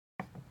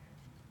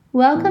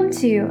Welcome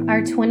to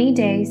our 20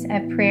 Days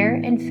of Prayer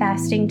and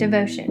Fasting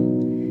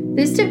devotion.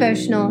 This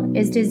devotional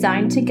is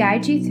designed to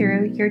guide you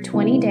through your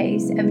 20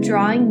 days of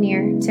drawing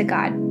near to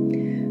God.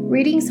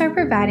 Readings are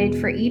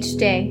provided for each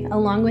day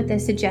along with a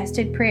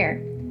suggested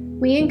prayer.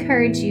 We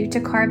encourage you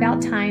to carve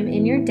out time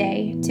in your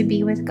day to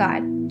be with God.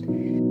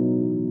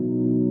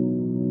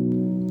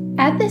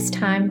 At this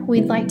time,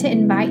 we'd like to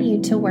invite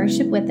you to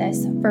worship with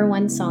us for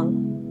one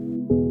song.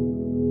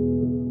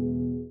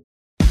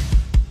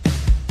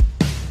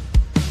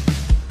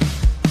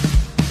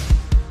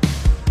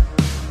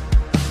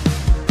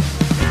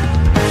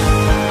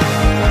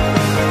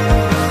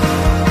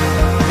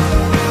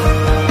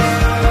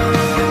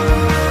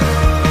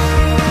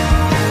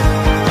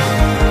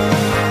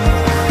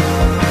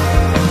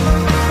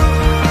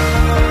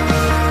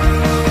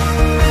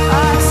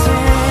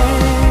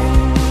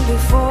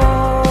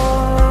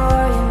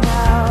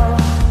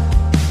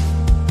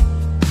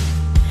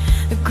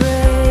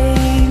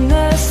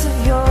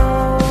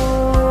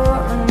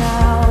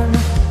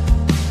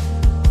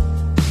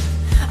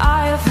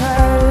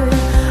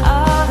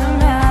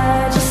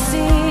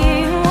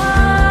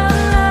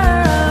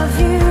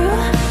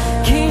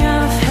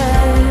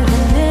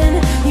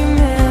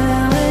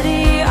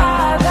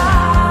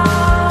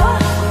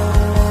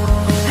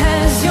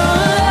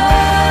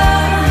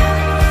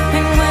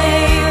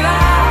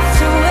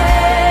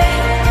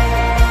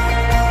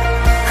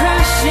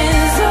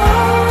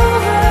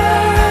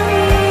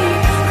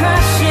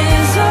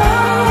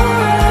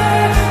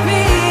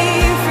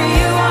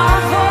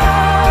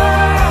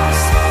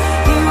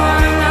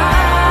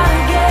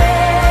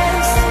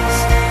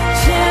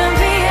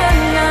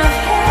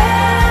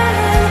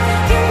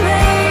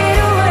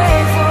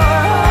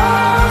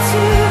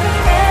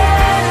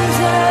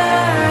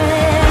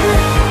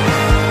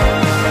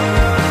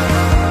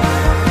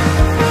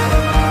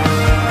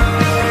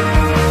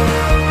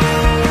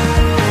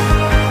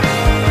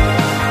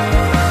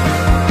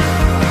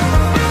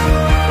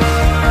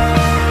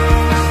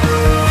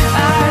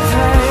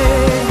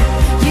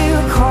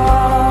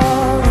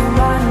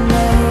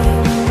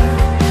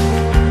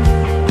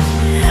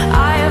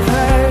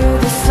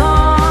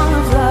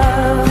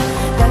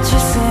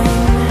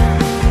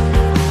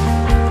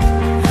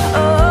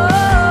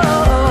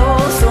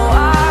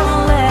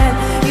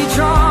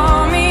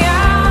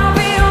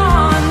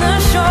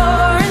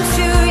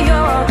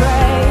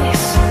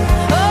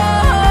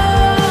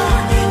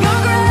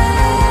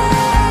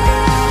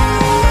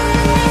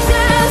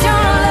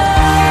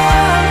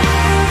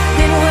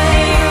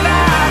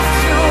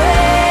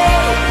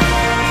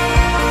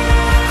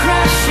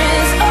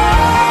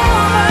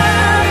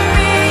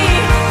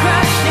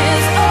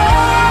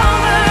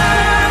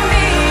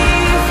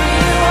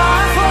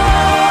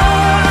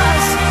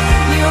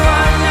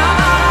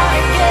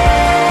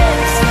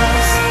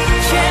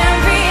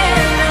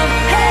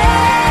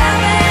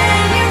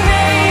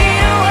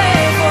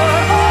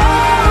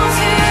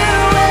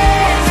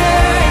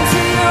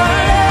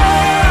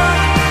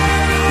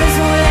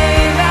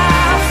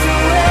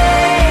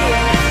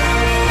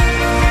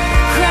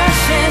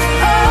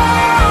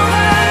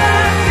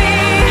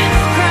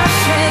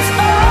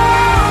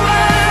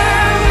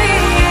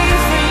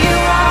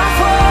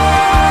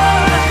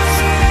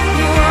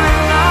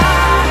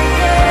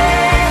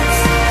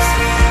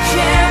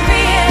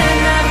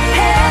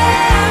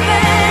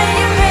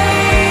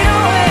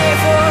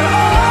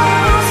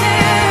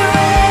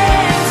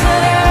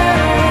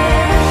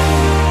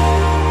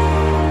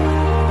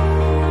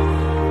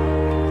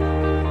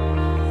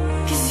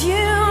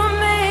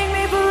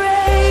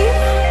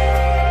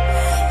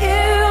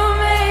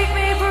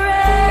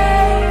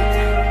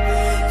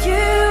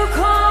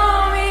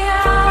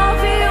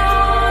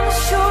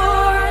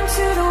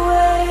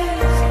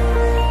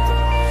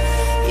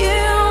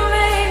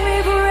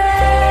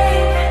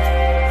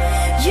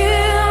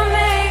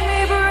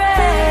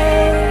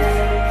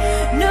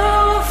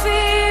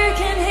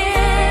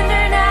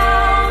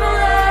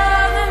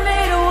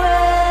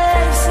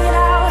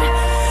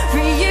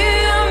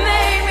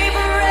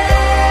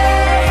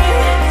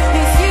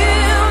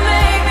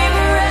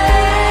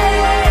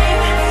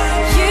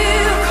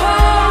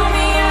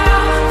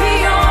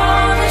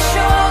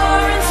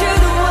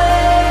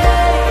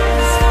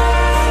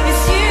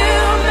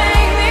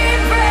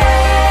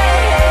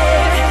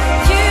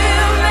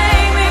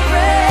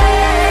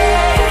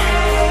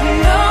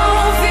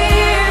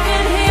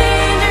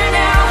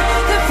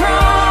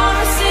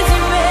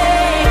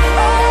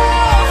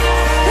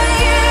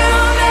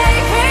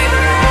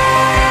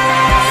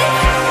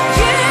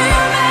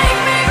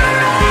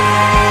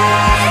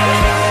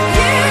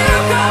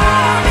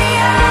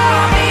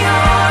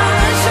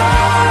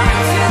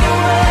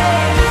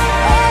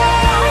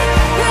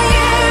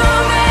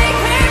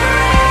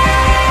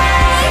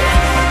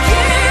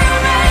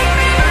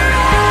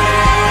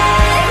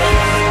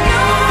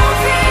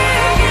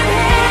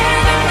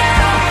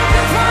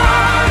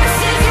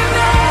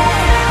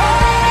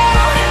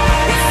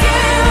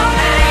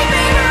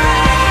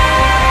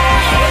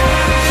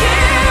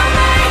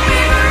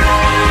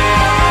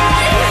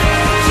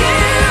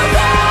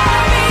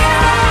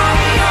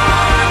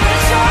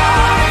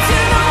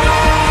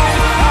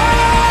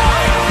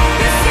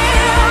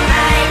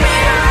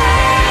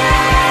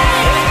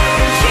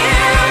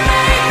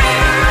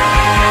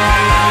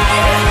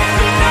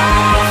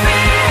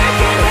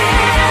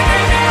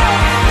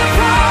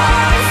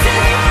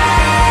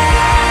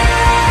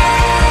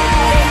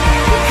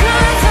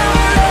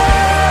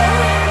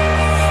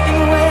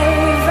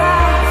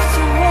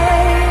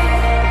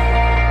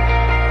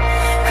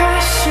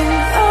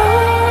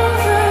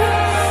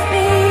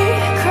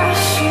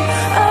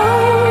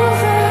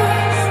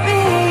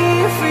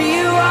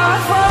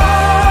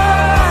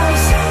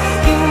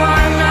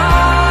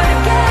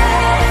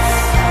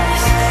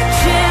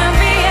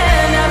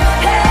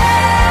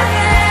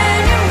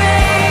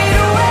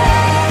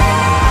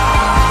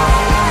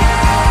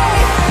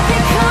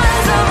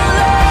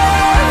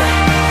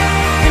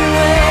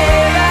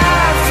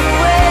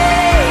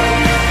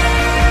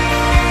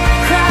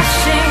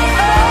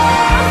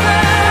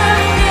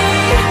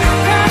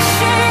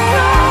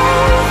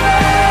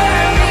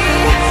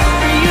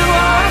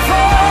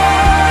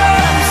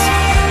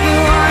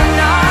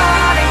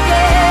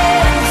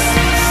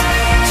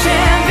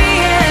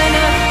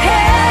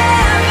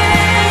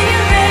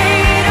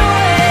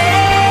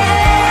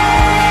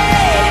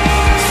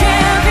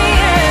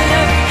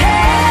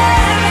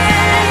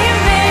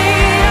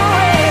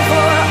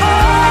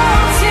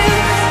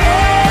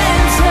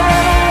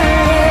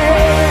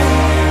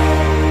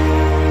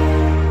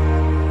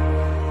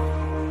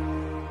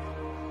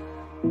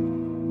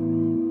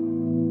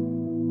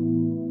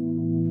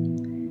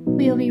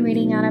 We'll be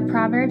reading out of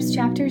Proverbs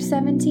chapter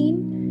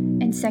 17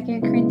 and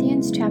 2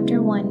 Corinthians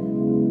chapter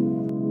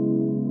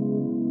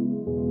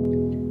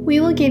 1. We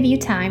will give you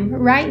time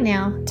right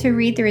now to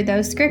read through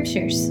those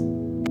scriptures.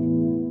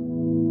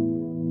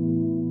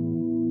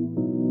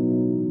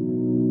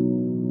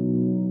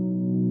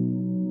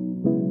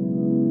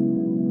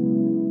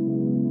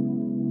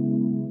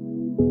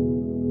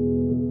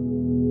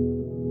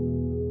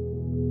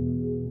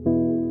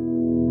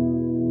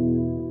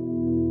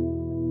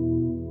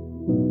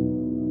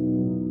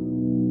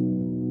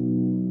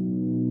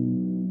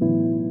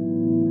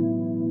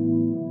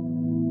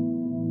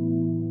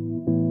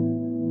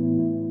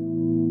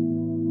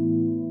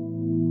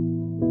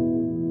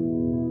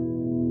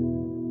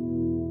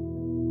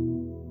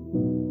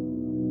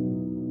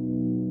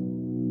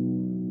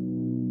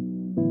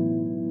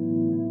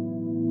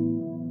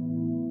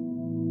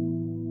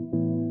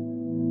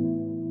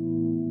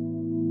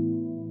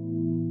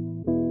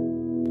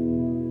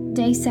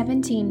 Day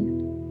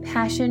 17,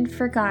 Passion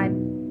for God.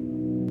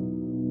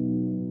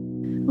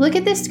 Look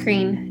at the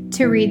screen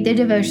to read the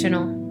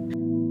devotional.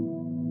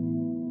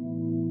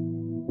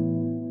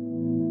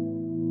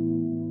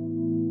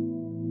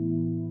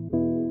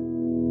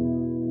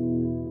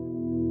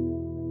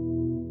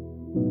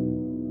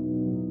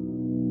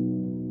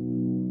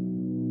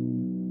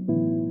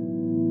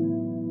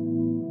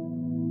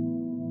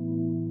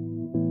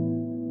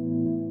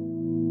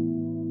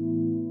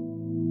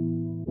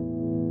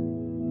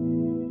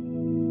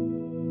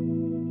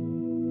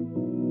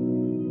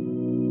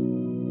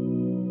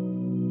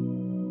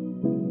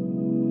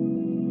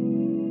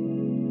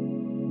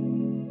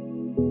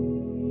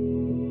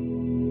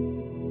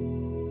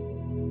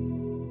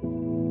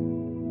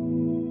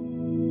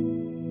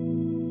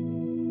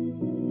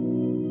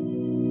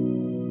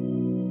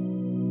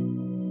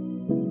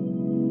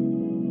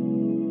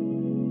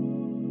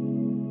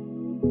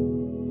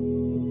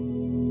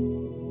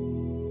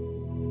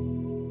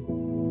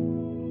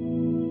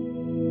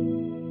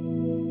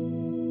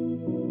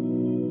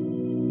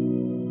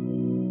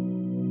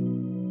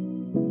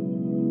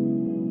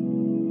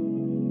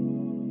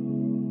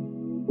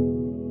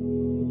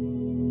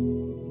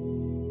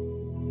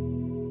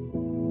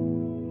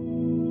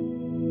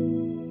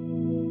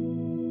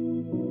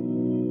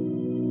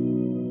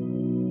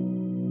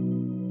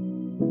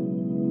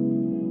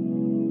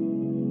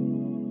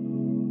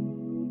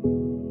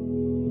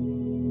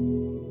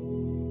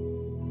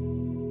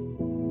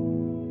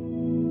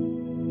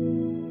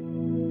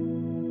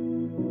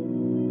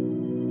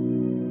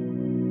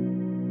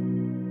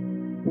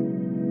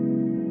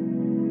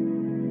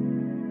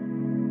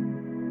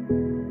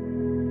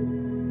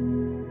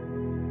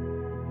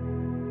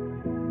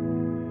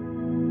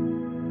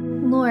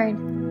 Lord,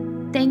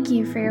 thank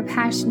you for your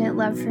passionate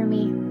love for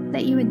me,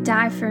 that you would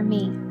die for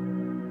me.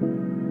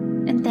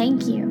 And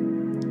thank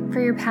you for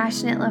your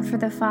passionate love for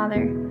the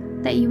Father,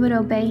 that you would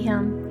obey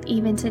him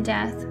even to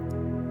death.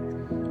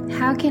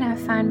 How can I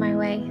find my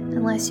way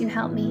unless you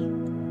help me?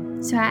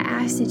 So I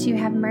ask that you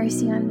have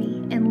mercy on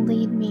me and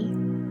lead me.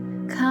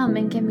 Come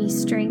and give me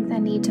strength I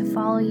need to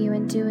follow you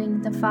in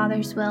doing the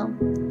Father's will.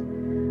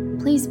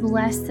 Please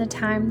bless the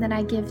time that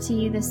I give to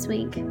you this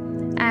week.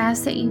 I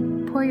ask that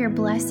you pour your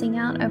blessing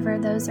out over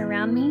those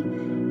around me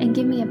and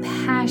give me a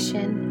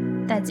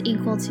passion that's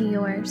equal to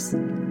yours.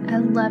 I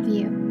love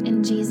you.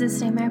 In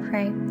Jesus' name I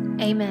pray.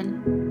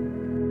 Amen.